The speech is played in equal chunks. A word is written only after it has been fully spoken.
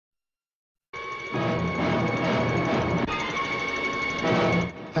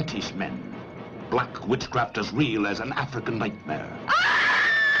fetish men. Black witchcraft as real as an African nightmare.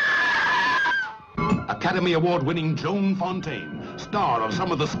 Academy Award-winning Joan Fontaine, star of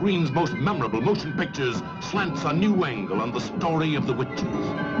some of the screen's most memorable motion pictures, slants a new angle on the story of the witches,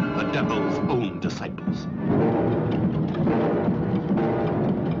 the devil's own disciples.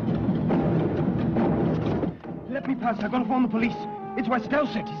 Let me pass. I've got to phone the police. It's West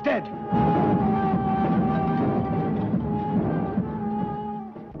Elsett. He's dead.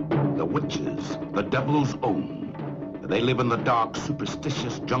 The witches, the devil's own. They live in the dark,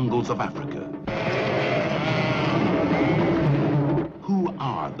 superstitious jungles of Africa. Who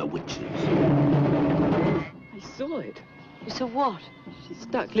are the witches? I saw it. You saw what? She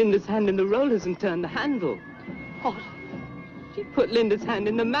stuck Linda's hand in the rollers and turned the handle. What? She put Linda's hand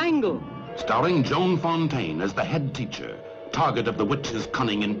in the mangle. Starring Joan Fontaine as the head teacher, target of the witches'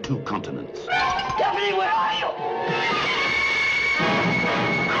 cunning in 2 continents. Stephanie, where are you?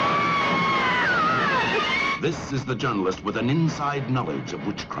 This is the journalist with an inside knowledge of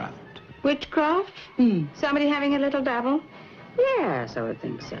witchcraft. Witchcraft? Somebody having a little dabble? Yes, I would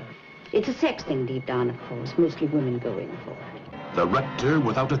think so. It's a sex thing deep down, of course. Mostly women go in for it. The rector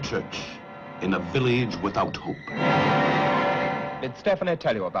without a church, in a village without hope. Did Stephanie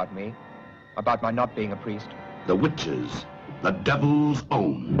tell you about me? About my not being a priest? The witches, the devil's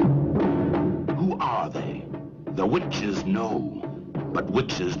own. Who are they? The witches know, but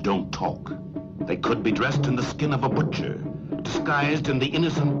witches don't talk. They could be dressed in the skin of a butcher, disguised in the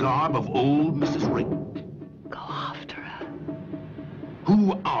innocent garb of old Mrs. Rink. Go after her.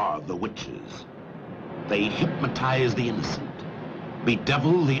 Who are the witches? They hypnotize the innocent,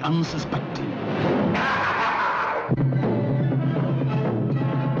 bedevil the unsuspecting,